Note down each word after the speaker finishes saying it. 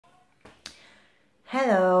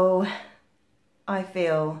Hello, I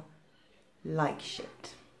feel like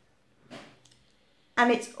shit. And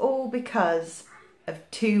it's all because of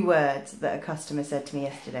 2 words that a customer said to me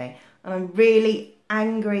yesterday. And I'm really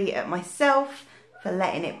angry at myself for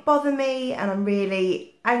letting it bother me, and I'm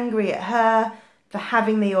really angry at her for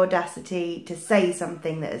having the audacity to say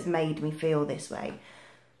something that has made me feel this way.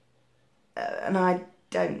 And I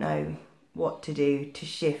don't know what to do to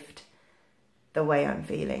shift the way I'm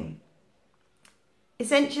feeling.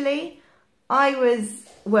 Essentially, I was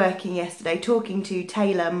working yesterday talking to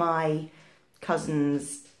Taylor, my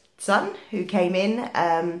cousin's son, who came in,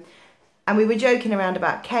 and we were joking around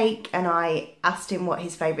about cake, and I asked him what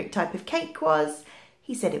his favourite type of cake was.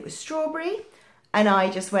 He said it was strawberry, and I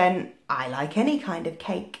just went, I like any kind of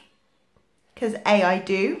cake. Because A, I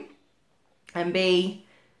do, and B,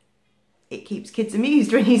 it keeps kids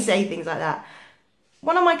amused when you say things like that.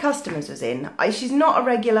 One of my customers was in. She's not a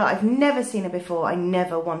regular. I've never seen her before. I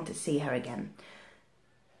never want to see her again.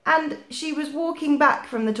 And she was walking back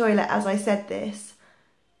from the toilet as I said this,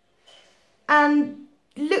 and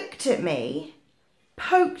looked at me,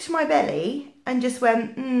 poked my belly, and just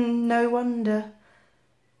went, no wonder.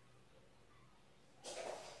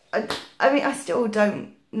 I mean, I still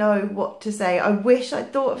don't know what to say. I wish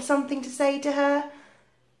I'd thought of something to say to her,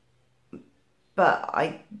 but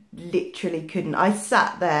I literally couldn't. I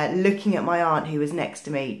sat there looking at my aunt who was next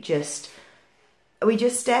to me, we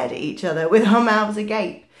just stared at each other with our mouths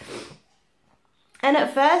agape. And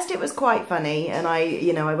at first it was quite funny, and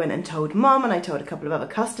I went and told Mum, and I told a couple of other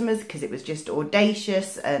customers because it was just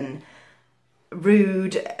audacious and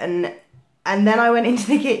rude, and then I went into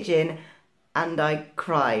the kitchen and I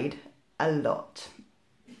cried a lot.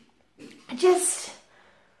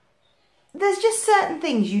 There's just certain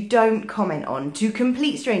things you don't comment on to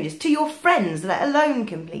complete strangers, to your friends, let alone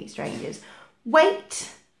complete strangers.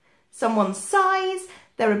 Weight, someone's size,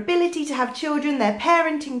 their ability to have children, their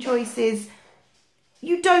parenting choices.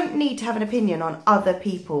 You don't need to have an opinion on other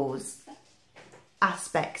people's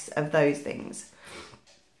aspects of those things.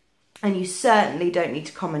 And you certainly don't need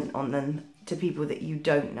to comment on them to people that you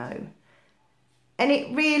don't know. And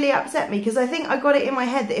it really upset me, because I think I got it in my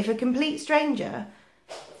head that if a complete stranger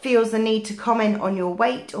feels the need to comment on your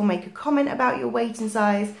weight or make a comment about your weight and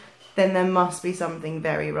size, then there must be something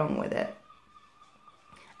very wrong with it.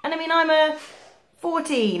 And I mean, I'm a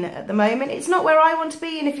 14 at the moment. It's not where I want to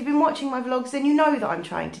be, and if you've been watching my vlogs, then you know that I'm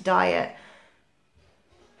trying to diet.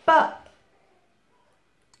 But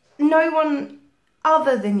no one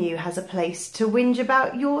other than you has a place to whinge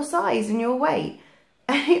about your size and your weight.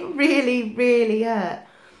 And it really, really hurt.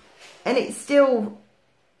 And it's still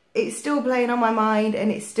playing on my mind,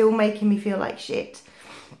 and it's still making me feel like shit.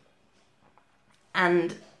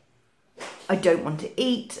 And I don't want to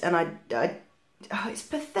eat, and oh, it's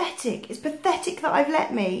pathetic. It's pathetic that I've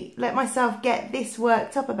let myself get this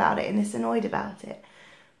worked up about it and this annoyed about it.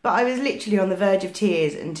 But I was literally on the verge of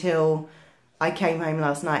tears until I came home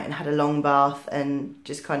last night and had a long bath and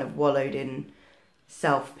just kind of wallowed in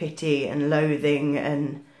self-pity and loathing,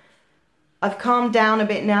 and I've calmed down a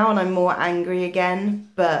bit now and I'm more angry again,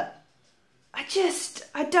 but I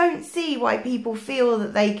don't see why people feel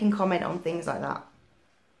that they can comment on things like that,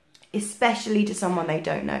 especially to someone they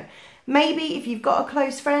don't know. Maybe if you've got a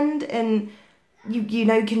close friend and you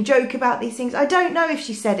know can joke about these things. I don't know if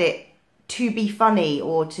she said it to be funny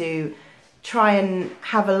or to try and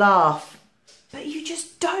have a laugh, but you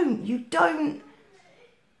just don't. You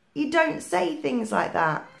don't say things like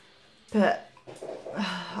that. But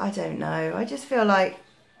I don't know. I just feel like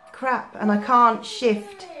crap, and I can't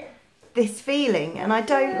shift this feeling, and I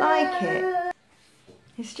don't like it.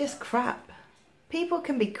 It's just crap. People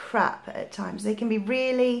can be crap at times. They can be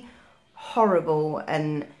really horrible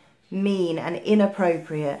and mean and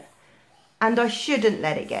inappropriate, and I shouldn't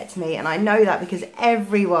let it get to me. And I know that because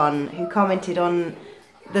everyone who commented on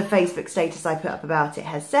the Facebook status I put up about it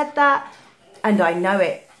has said that, and I know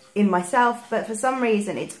it in myself, but for some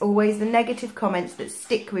reason it's always the negative comments that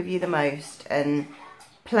stick with you the most and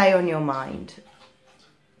play on your mind.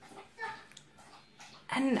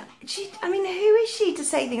 And I mean, who is she to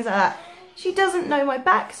say things like that? She doesn't know my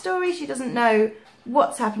backstory. She doesn't know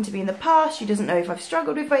what's happened to me in the past. She doesn't know if I've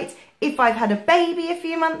struggled with weight, if I've had a baby a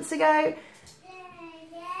few months ago.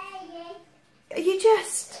 You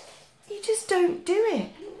just don't do it.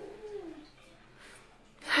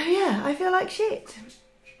 So yeah, I feel like shit.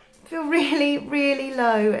 I feel really, really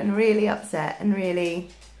low and really upset and really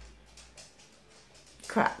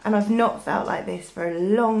crap. And I've not felt like this for a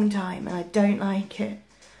long time, and I don't like it.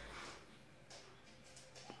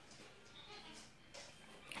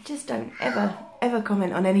 Just don't ever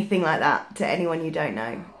comment on anything like that to anyone you don't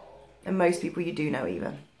know. And most people you do know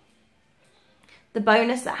either. The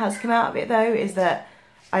bonus that has come out of it though is that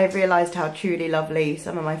I have realised how truly lovely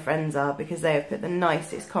some of my friends are, because they have put the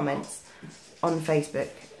nicest comments on Facebook.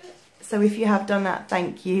 So if you have done that,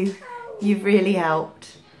 thank you. You've really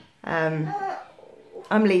helped. I'm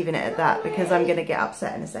leaving it at that because I'm going to get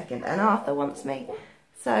upset in a second and Arthur wants me.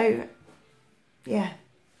 So, yeah.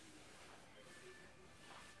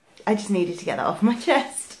 I just needed to get that off my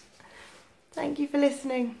chest. Thank you for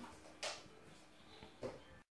listening.